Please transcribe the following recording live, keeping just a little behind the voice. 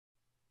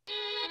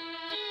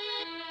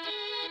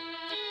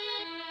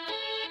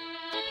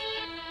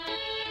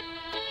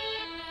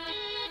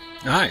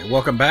Hi,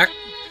 welcome back.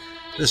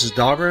 This is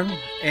Dahlgren,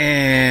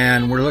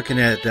 and we're looking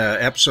at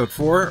episode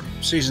 4,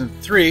 season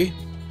 3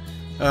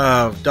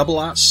 of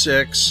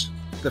 006,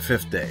 The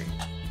Fifth Day.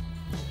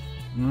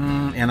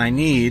 And I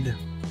need...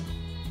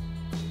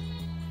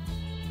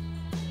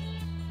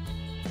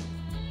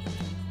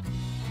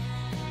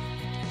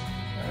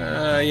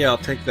 yeah, I'll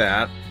take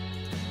that.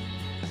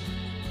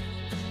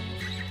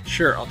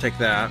 Sure, I'll take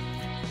that.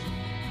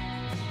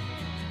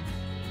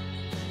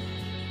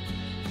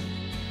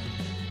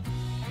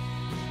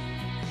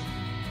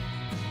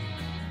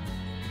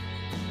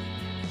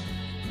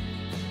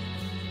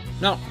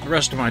 No, the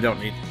rest of them I don't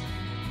need.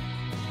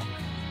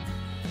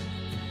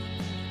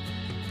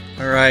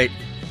 Alright.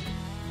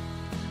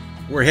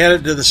 We're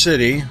headed to the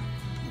city.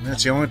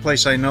 That's the only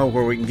place I know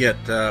where we can get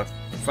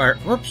fire...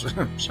 Whoops,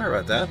 sorry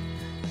about that.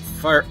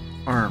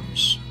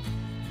 Firearms.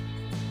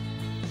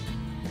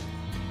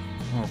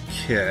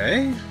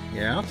 Okay.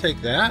 Yeah, I'll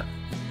take that.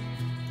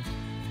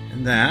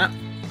 And that.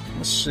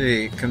 Let's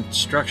see.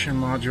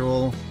 Construction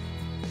module.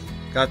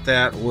 Got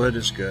that. Wood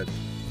is good.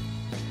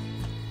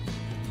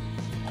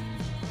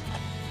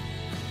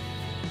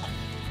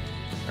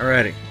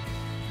 Alrighty.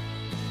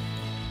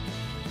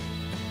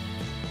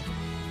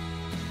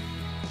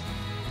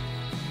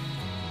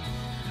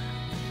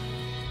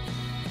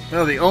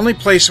 Well, the only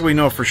place we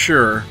know for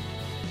sure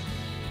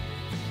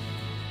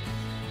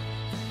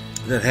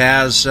that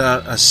has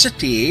a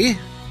city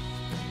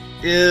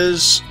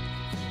is...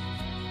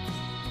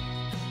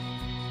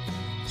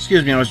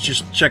 Excuse me, I was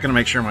just checking to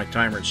make sure my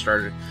timer had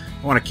started.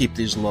 I want to keep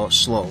these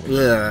slow.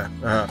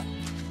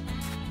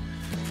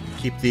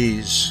 Keep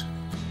these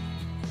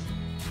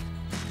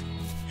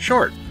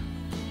short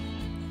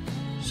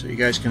so you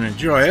guys can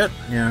enjoy it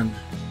and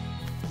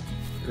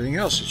everything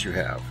else that you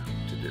have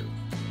to do.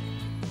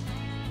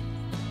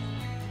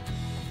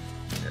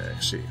 Okay,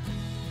 see.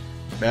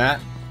 Bat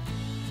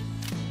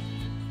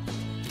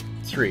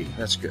 3,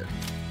 that's good.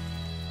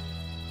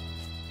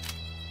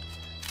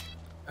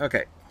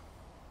 Okay.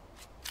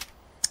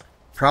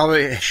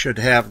 Probably should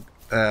have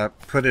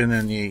put in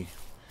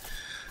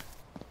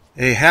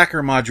a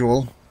hacker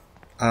module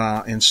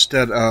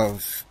instead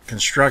of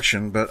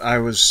construction, but I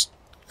was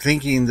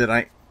thinking that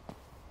I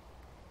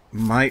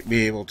might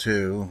be able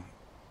to.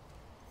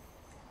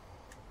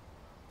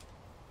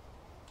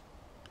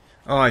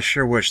 Oh, I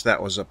sure wish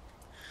that was a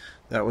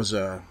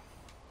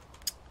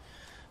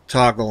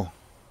toggle.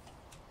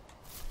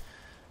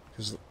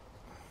 'Cause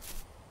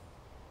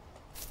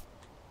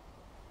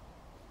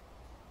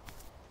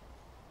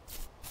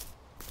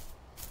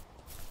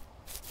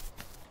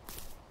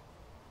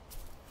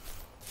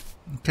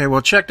okay,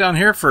 we'll check down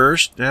here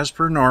first, as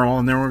per normal,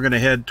 and then we're going to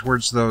head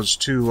towards those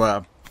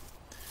two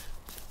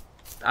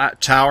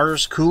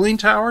towers, cooling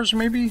towers,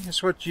 maybe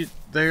is what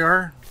they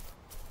are.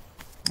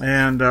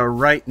 And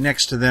right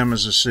next to them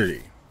is a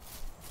city.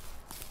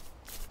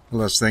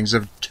 Unless things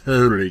have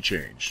totally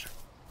changed.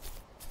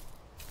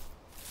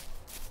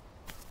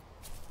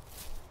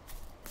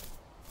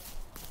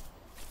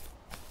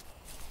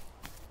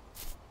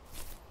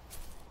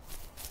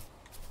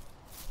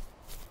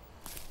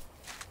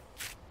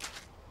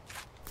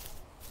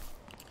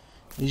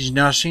 Is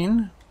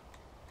nothing.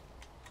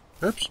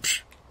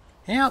 Oops.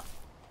 Help.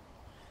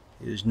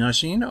 Is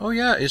nothing. Oh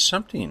yeah, is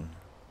something.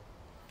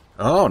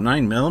 Oh,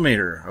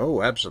 9mm.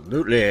 Oh,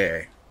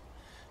 absolutely.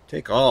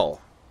 Take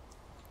all.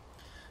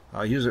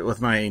 I'll use it with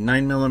my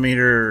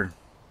 9mm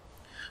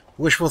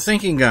wishful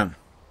thinking gun.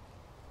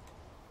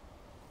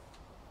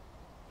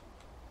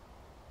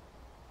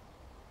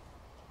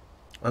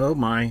 Oh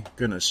my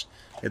goodness.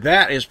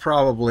 That is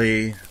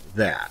probably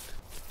that.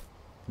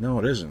 No,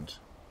 it isn't.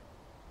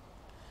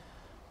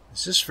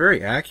 Is this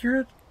very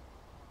accurate?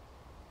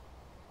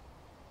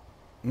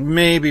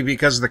 Maybe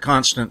because of the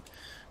constant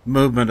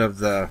movement of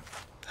the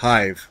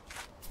hive.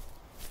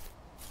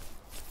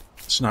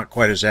 It's not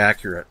quite as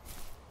accurate.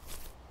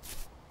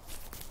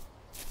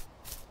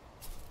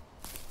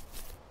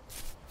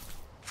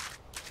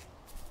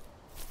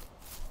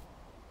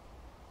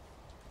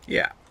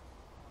 Yeah.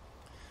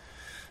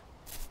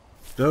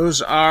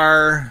 Those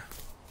are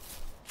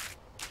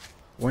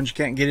ones you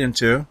can't get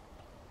into.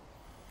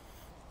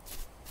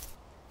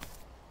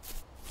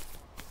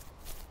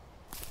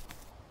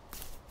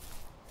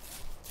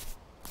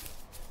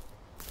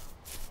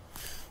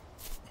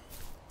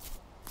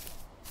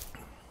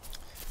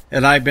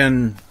 And I've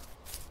been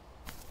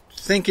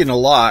thinking a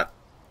lot.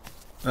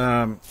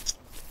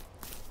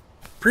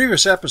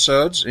 Previous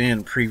episodes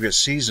in previous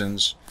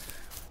seasons,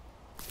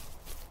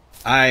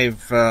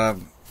 I've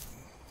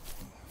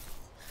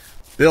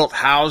built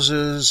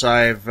houses.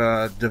 I've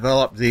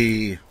developed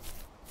the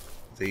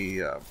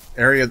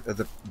area of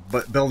the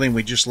building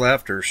we just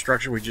left, or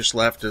structure we just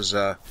left, as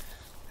a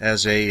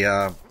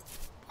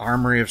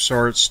armory of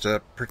sorts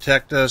to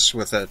protect us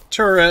with a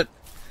turret.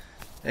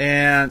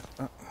 And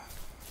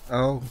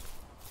oh,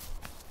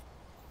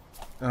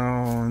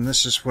 and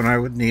this is when I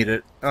would need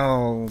it.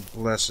 Oh,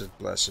 blessed,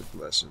 blessed,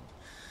 blessed.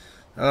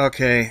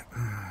 Okay.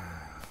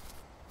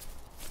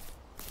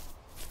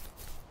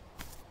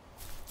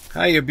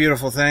 Hi, you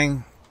beautiful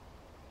thing.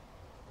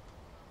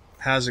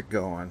 How's it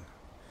going?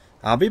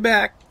 I'll be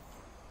back.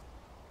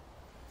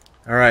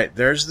 Alright,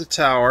 there's the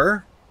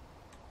tower.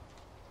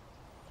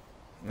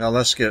 Now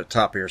let's get it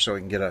top here so we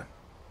can get a...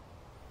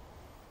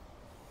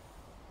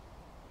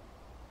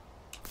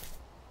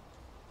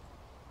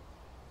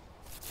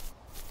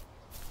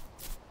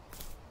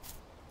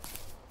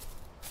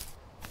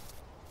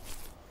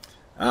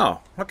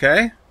 Oh,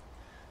 okay.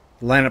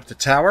 Line up the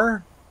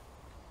tower.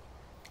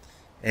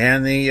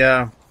 And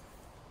the...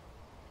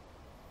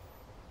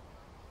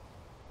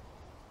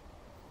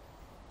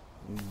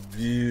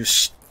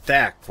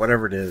 stack,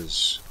 whatever it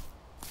is.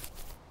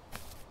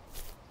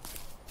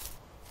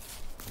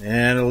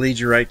 And it'll lead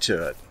you right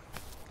to it.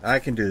 I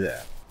can do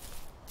that.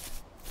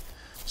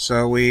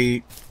 So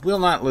we will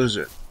not lose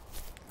it.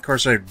 Of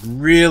course, I'd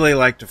really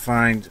like to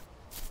find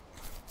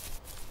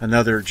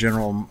another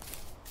general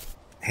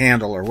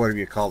handle, or whatever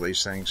you call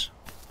these things,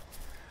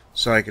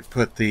 so I could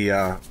put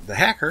the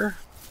hacker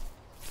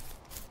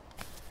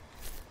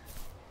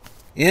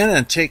in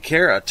and take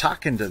care of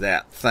talking to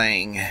that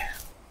thing.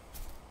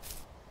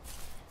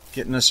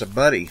 Getting us a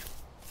buddy.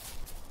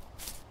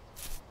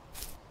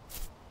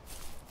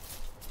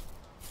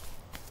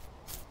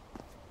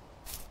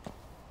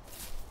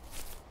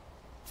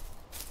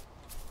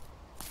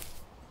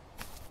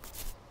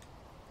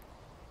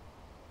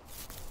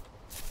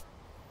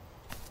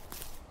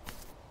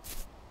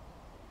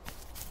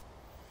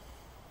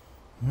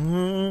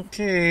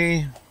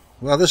 Okay.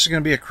 Well, this is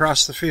going to be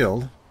across the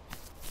field.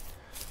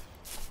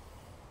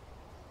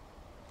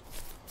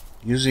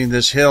 Using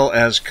this hill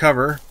as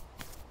cover,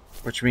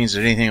 which means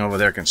that anything over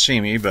there can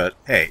see me, but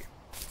hey,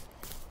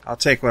 I'll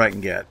take what I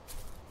can get.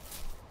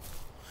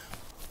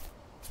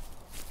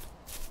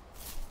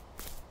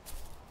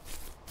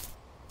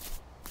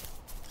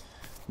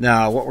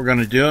 Now, what we're going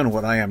to do, and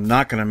what I am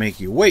not going to make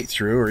you wait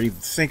through, or even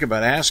think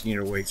about asking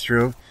you to wait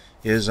through,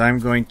 is I'm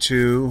going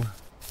to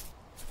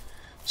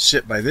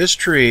sit by this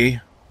tree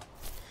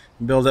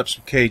and build up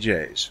some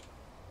KJs.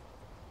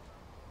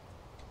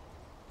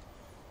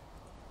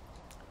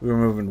 We were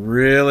moving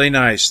really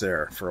nice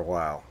there for a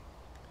while,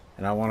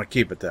 and I want to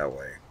keep it that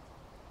way.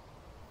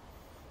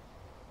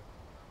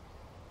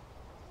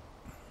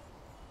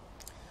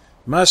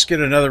 Must get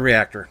another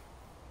reactor.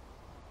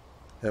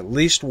 At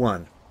least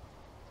one.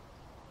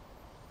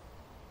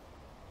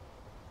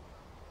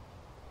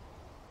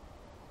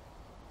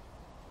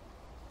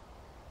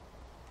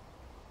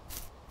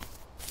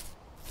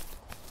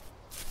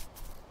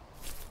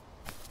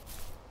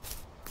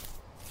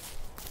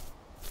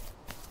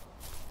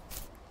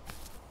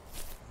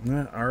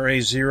 RA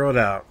zeroed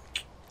out.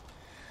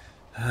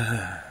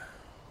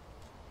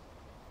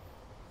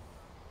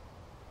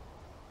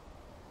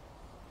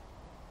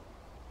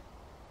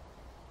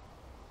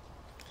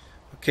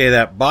 Okay,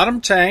 that bottom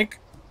tank.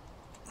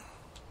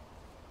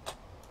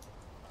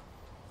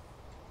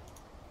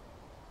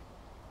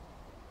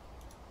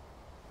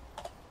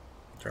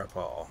 Drop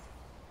all.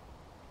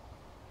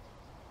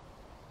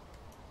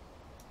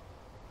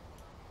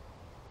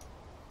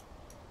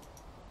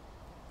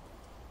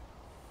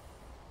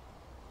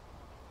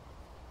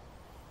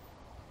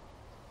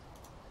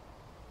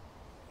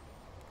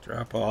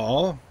 Drop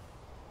all.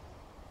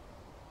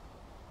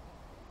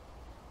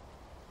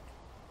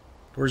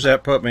 Where's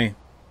that put me?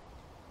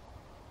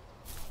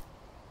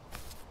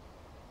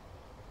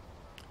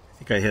 I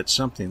think I hit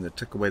something that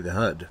took away the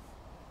HUD.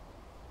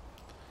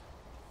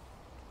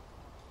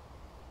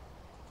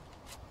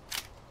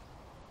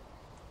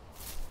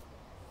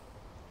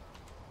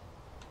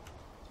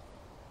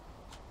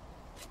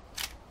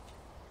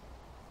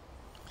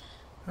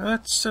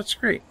 That's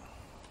great.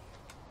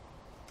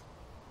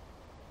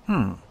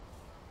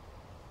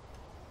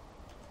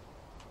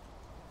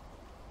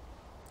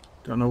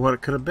 Don't know what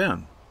it could have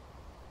been.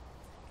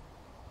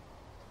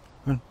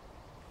 Well,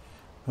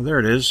 there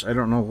it is. I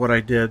don't know what I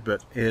did,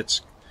 but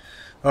it's...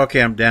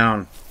 Okay, I'm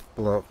down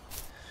below.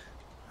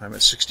 I'm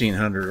at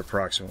 1600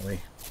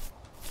 approximately.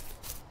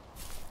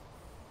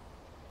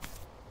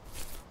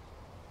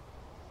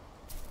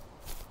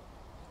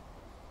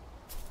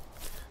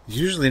 There's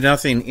usually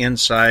nothing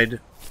inside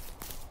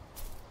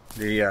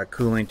the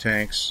cooling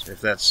tanks,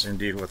 if that's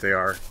indeed what they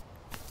are.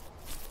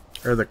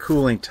 Or the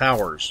cooling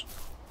towers.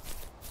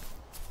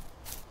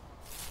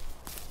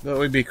 But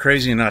we'd be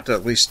crazy not to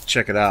at least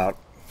check it out.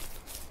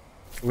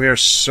 We are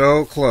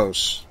so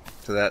close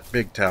to that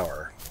big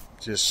tower.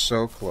 Just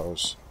so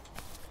close.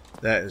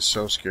 That is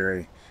so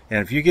scary.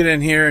 And if you get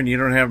in here and you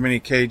don't have many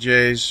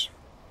KJs,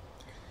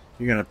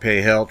 you're going to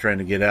pay hell trying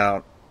to get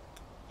out.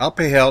 I'll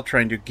pay hell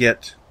trying to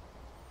get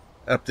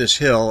up this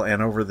hill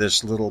and over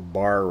this little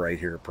bar right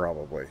here,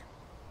 probably.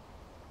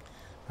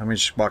 I'm going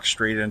to just walk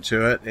straight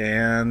into it,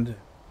 and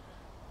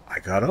I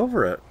got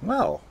over it.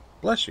 Well,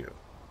 bless you.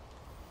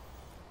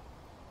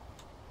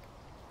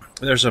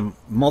 There's a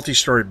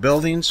multi-story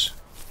buildings.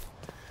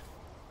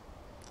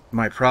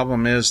 My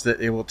problem is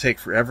that it will take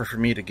forever for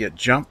me to get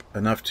jump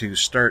enough to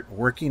start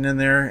working in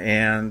there,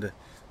 and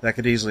that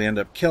could easily end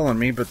up killing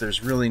me, but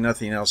there's really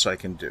nothing else I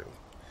can do.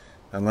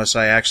 Unless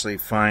I actually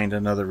find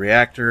another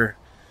reactor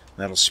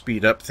that'll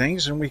speed up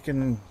things and we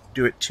can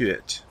do it to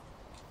it.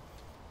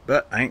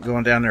 But I ain't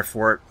going down there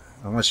for it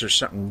unless there's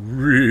something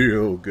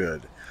real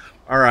good.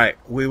 Alright,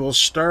 we will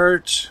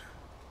start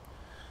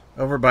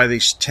over by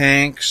these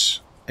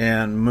tanks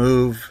and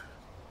move.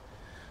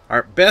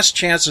 Our best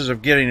chances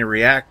of getting a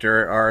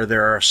reactor are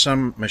there are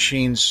some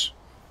machines,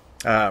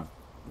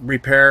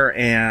 repair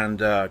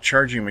and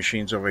charging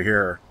machines over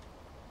here.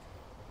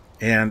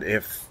 And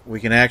if we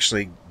can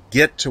actually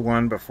get to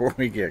one before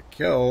we get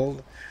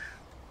killed,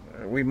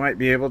 we might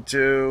be able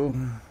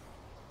to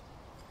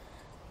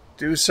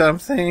do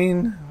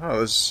something. Oh,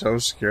 this is so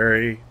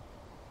scary.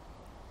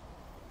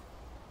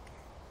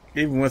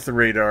 Even with the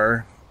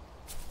radar.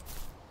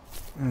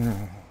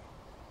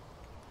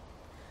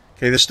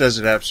 Okay, this does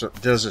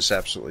us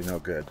absolutely no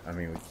good. I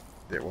mean,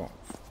 it won't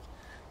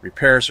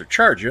repair us or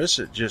charge us.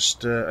 It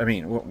just, I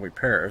mean, it won't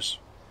repair us.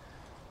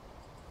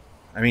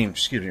 I mean,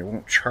 excuse me, it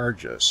won't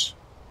charge us.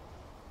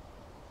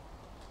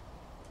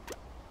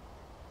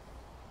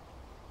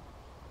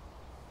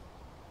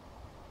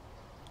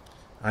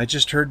 I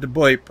just heard the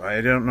bleep.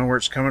 I don't know where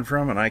it's coming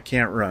from, and I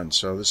can't run,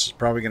 so this is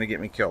probably going to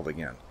get me killed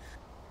again.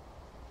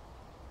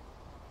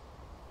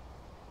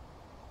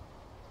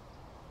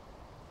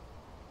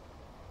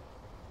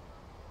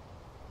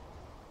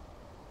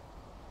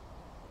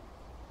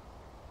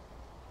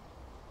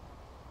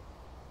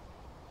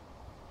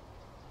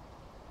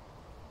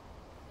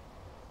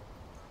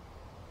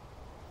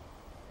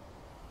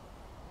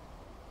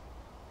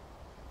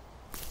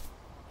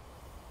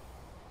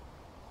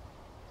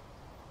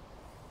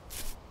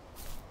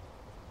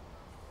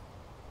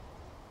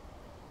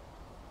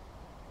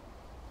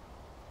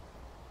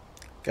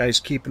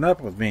 Guy's keeping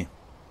up with me.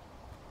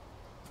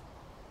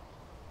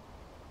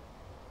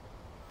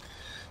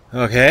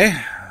 Okay,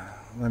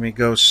 let me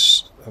go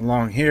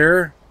along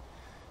here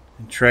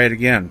and try it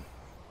again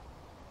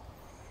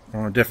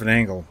from a different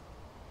angle.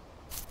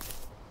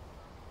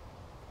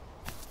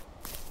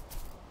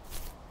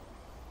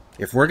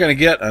 If we're going to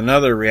get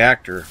another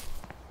reactor,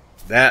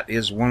 that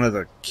is one of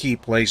the key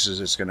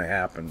places it's going to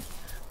happen,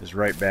 is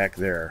right back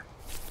there.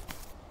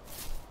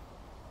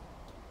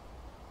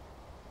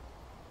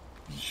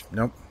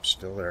 Nope,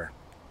 still there.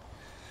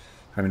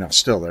 I mean, not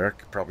still there.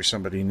 Probably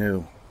somebody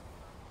new.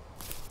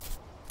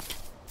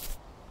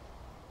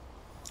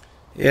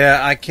 Yeah,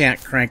 I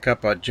can't crank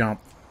up a jump.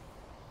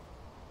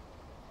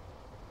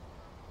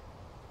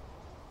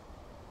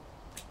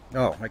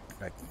 Oh,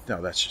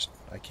 no, that's just...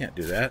 I can't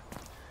do that.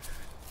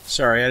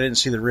 Sorry, I didn't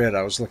see the red.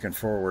 I was looking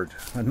forward.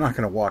 I'm not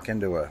going to walk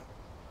into a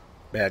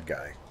bad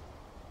guy.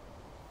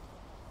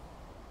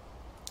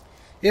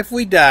 If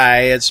we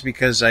die, it's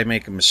because I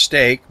make a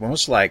mistake,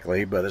 most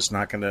likely, but it's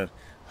not going to,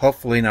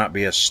 hopefully not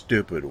be a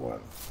stupid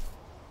one.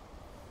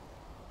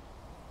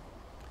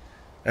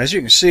 As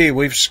you can see,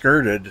 we've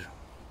skirted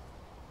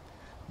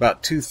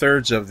about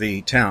 2/3 of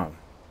the town,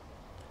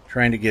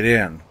 trying to get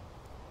in.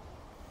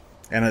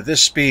 And at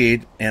this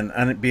speed,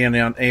 and being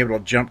unable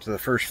to jump to the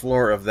first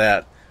floor of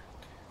that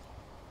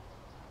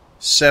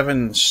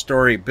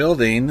 7-story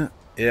building,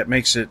 it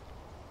makes it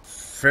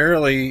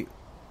fairly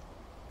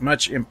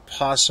much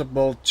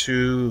impossible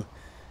to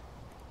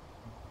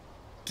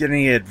get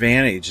any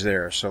advantage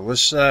there. So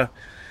let's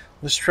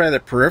try the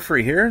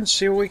periphery here and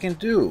see what we can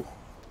do.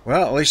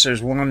 Well, at least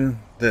there's one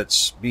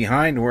that's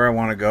behind where I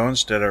want to go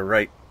instead of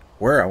right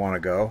where I want to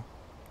go.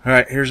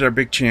 Alright, here's our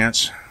big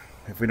chance.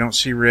 If we don't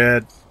see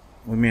red,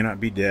 we may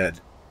not be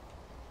dead.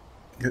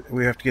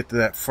 We have to get to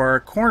that far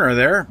corner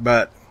there,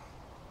 but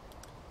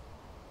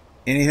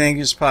anything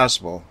is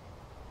possible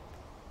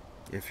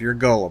if you're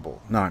gullible.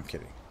 No, I'm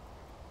kidding.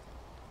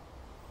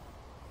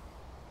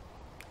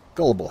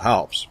 Gullible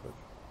helps, but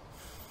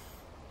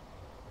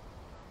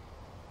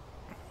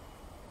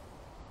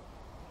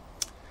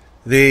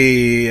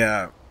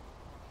the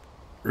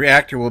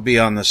reactor will be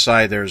on the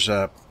side. There's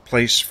a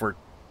place for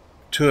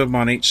 2 of them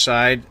on each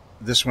side.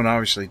 This one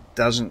obviously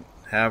doesn't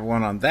have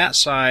one on that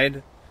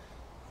side.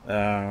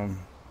 Oh,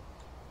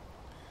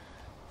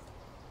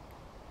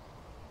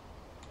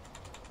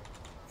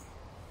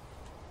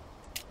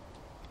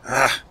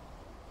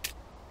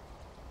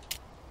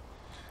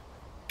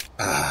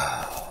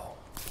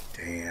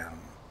 damn.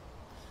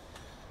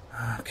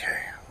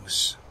 Okay.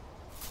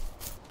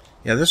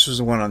 Yeah, this was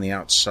the one on the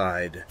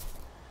outside.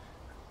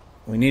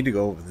 We need to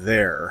go over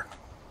there.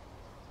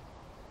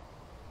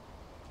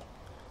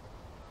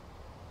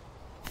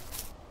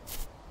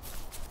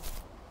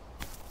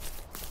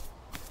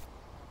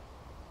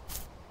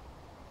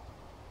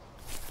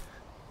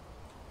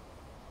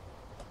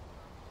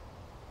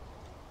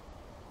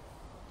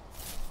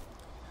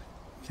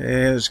 Okay,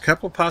 there's a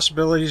couple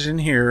possibilities in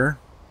here.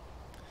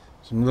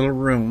 Some little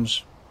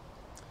rooms.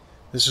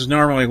 This is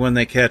normally when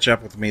they catch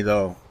up with me,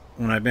 though.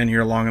 When I've been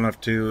here long enough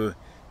to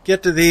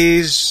get to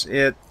these,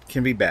 it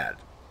can be bad.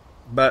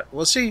 But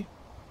we'll see.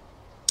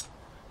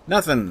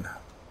 Nothing.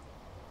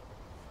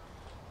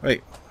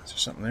 Wait, is there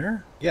something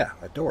there? Yeah,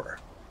 a door.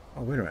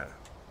 Oh, wait a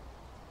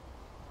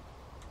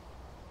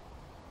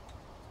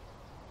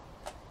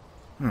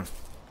minute.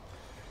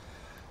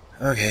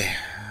 Okay,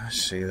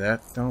 let's see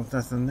that.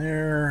 Nothing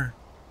there.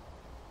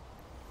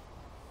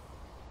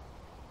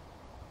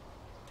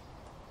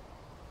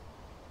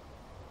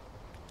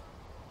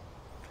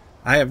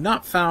 I have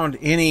not found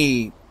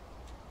any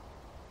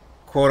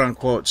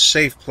quote-unquote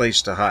safe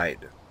place to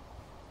hide.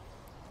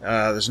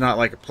 There's not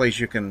like a place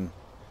you can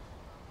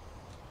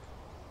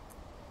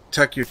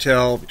tuck your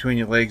tail between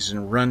your legs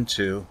and run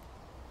to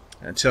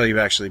until you've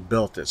actually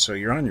built it. So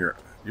you're on your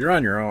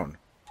own.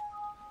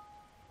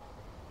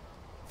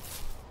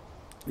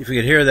 If you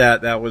could hear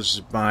that, that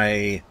was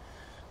my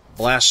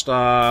blast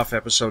off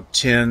episode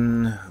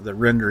 10, the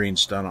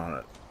rendering's done on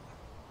it.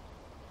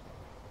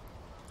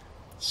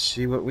 Let's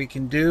see what we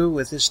can do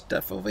with this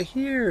stuff over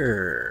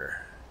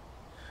here.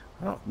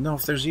 I don't know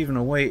if there's even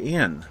a way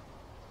in.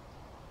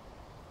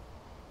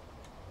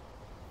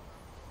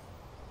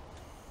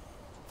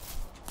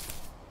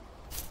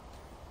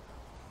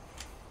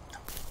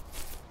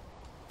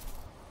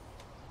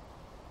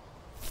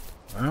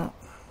 Well,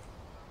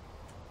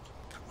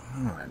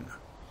 come on.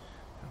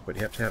 But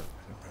you have to have...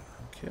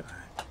 Okay.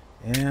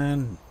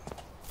 And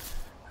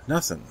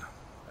nothing.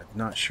 I'm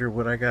not sure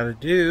what I got to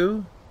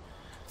do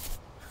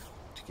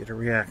to get a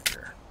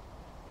reactor.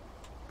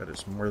 But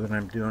it's more than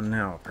I'm doing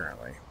now,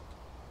 apparently.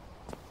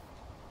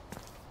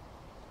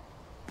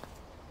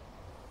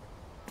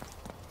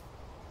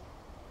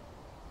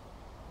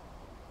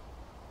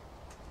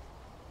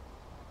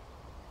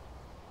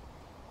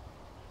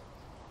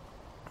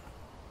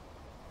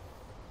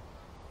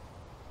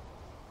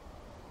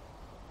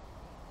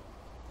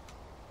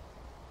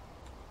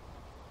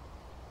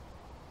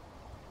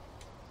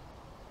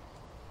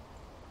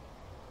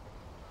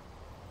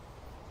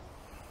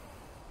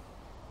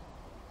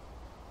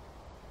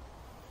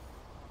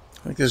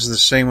 I think this is the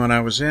same one I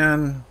was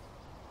in.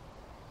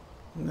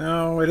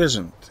 No, it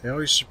isn't. They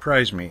always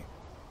surprise me.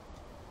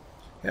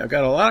 Yeah, I've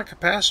got a lot of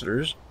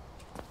capacitors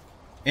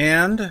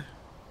and a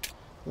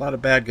lot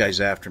of bad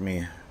guys after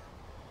me.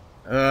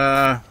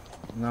 No,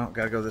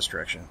 gotta go this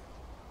direction.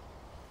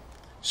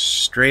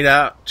 Straight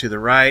out to the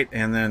right,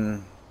 and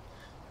then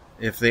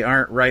if they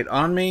aren't right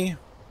on me,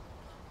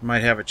 I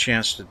might have a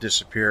chance to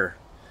disappear.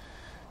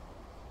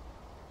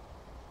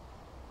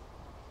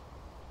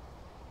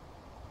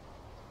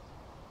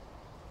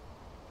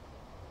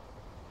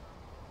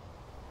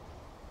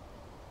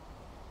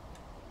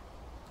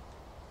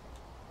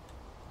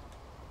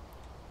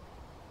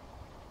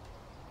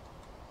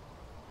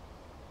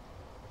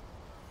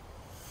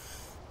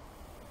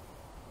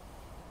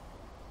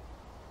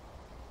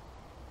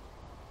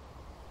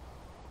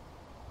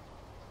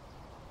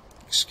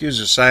 Excuse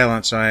the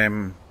silence,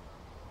 I'm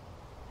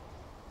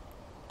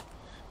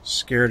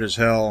scared as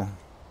hell.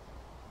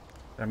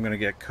 I'm going to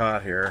get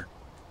caught here.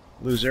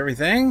 Lose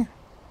everything?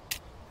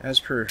 As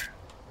per...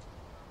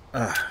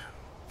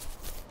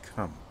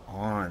 come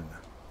on.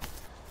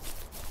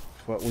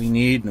 It's what we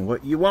need and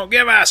what you won't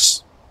give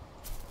us!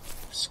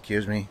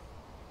 Excuse me.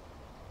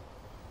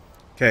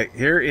 Okay,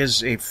 here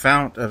is a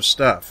fount of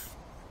stuff.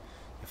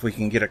 If we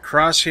can get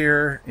across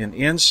here and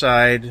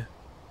inside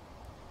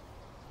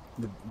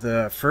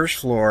the first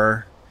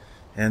floor,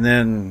 and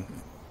then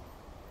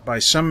by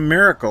some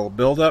miracle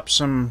build up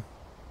some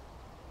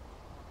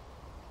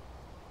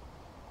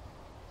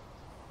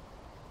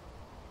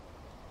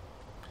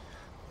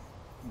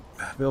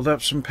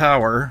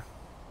power,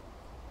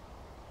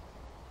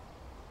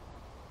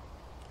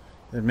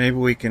 then maybe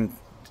we can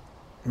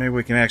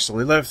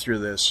actually live through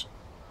this.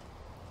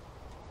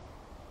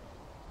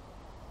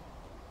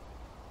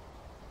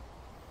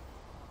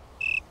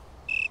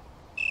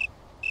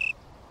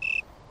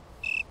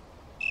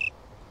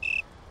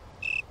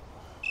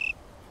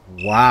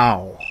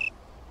 Wow.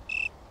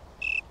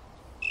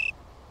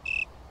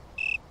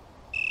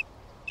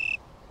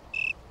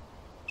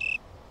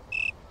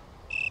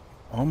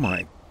 Oh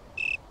my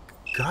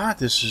God,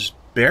 this is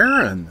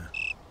barren.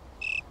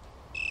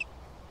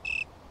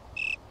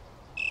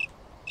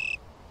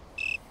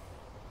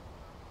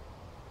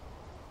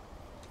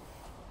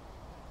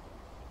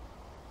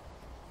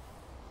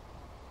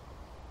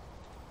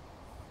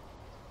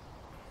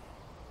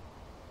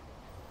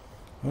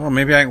 Well,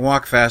 maybe I can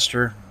walk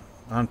faster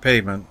on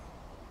pavement.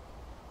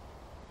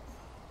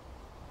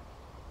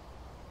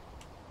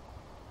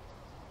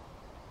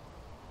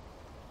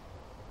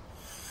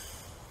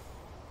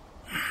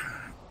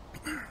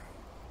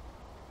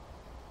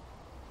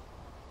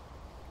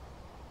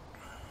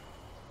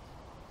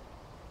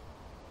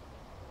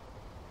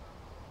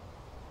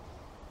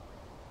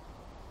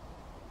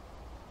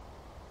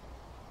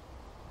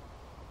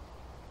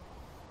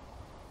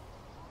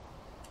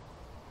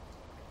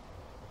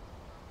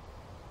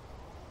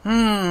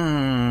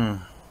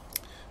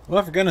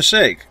 Well, for goodness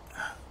sake,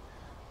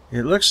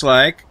 it looks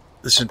like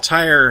this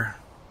entire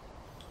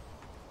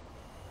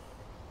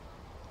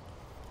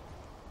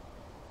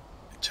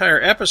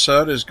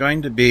episode is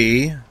going to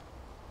be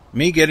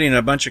me getting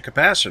a bunch of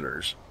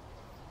capacitors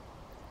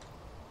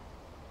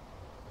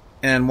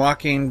and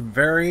walking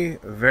very,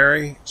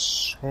 very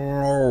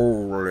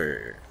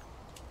slowly.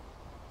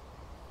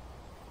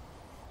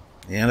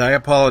 And I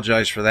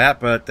apologize for that,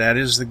 but that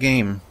is the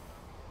game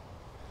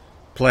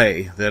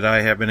play that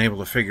I have been able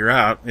to figure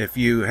out. If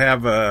you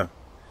have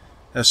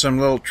some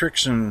little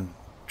tricks and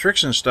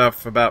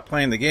stuff about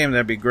playing the game,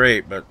 that'd be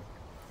great, but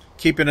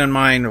keeping in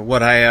mind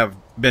what I have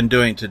been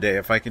doing today.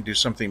 If I can do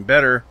something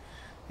better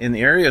in the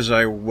areas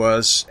I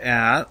was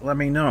at, let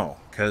me know,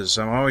 because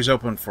I'm always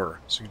open for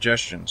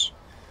suggestions.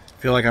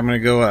 I feel like I'm going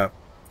to go a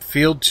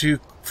field too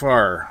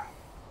far,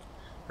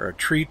 or a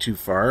tree too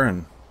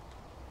far,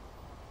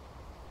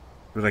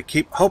 but I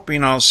keep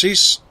hoping I'll see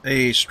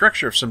a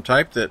structure of some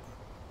type that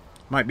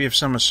might be of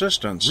some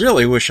assistance.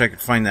 Really wish I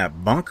could find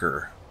that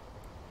bunker.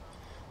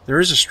 There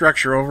is a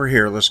structure over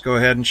here. Let's go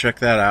ahead and check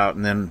that out,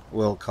 and then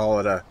we'll call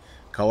it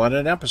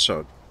an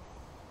episode.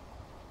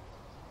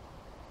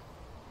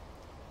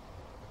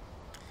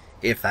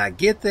 If I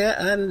get there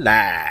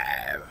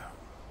alive.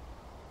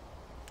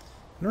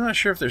 I'm not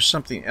sure if there's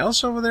something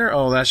else over there.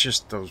 Oh, that's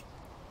just those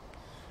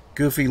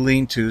goofy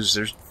lean-tos.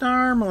 There's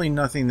normally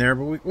nothing there,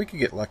 but we could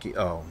get lucky.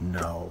 Oh,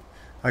 no.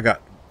 I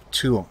got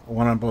two,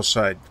 one on both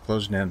sides,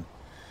 closing in.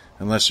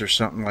 Unless there's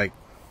something like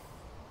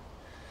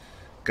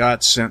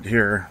God sent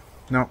here.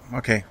 No,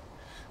 okay.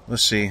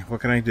 Let's see.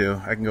 What can I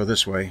do? I can go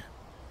this way.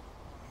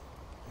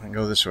 I can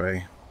go this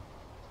way.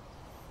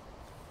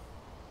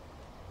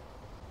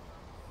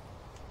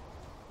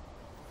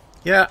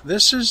 Yeah,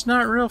 this is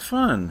not real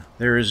fun.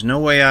 There is no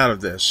way out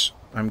of this.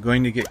 I'm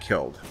going to get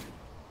killed.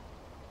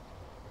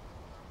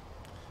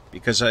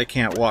 Because I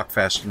can't walk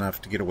fast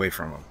enough to get away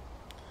from them.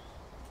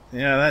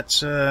 Yeah,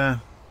 that's, I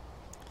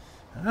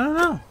don't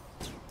know.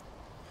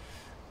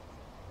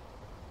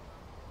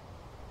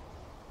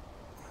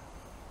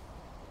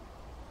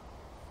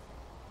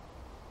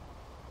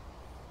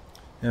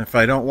 And if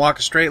I don't walk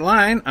a straight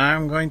line,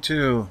 I'm going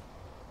to...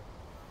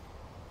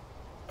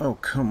 Oh,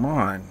 come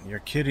on. You're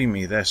kidding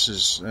me. This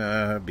is,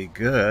 be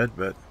good,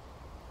 but...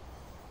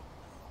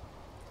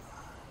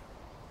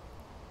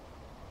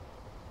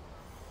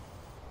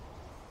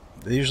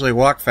 They usually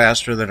walk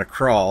faster than a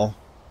crawl.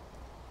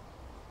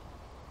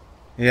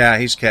 Yeah,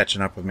 he's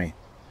catching up with me.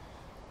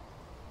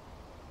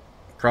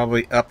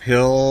 Probably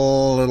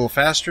uphill a little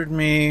faster than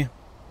me.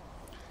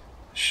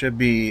 Should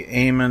be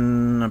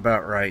aiming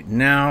about right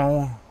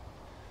now.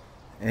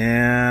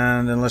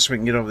 And unless we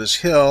can get over this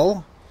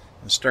hill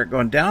and start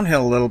going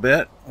downhill a little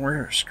bit,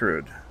 we're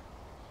screwed.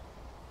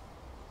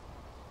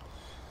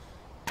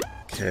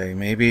 Okay,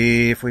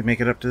 maybe if we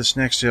make it up to this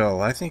next hill.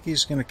 I think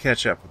he's going to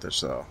catch up with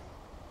us, though.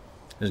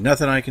 There's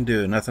nothing I can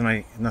do, nothing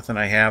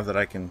I have that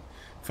I can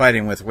fight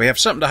him with. If we have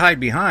something to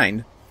hide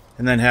behind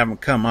and then have him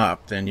come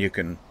up, then you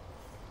can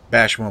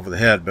bash him over the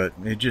head. But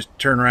you just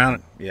turn around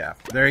and, yeah,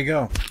 there you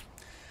go.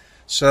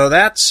 So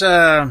that's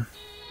the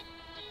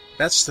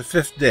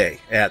 5th day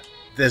at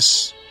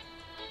this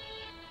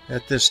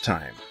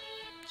time.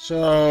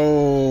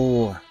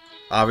 So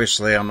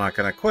obviously I'm not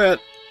going to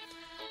quit.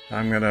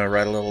 I'm going to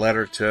write a little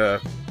letter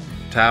to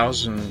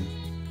Touz and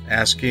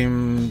ask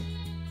him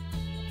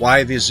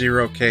why the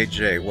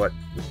 0KJ.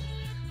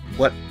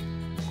 What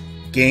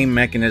game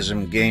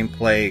mechanism,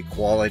 gameplay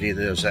quality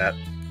does that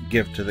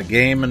give to the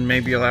game, and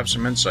maybe you'll have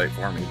some insight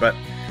for me. But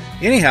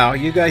anyhow,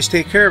 you guys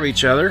take care of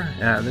each other.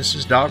 This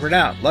is Doggered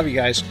out. Love you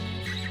guys.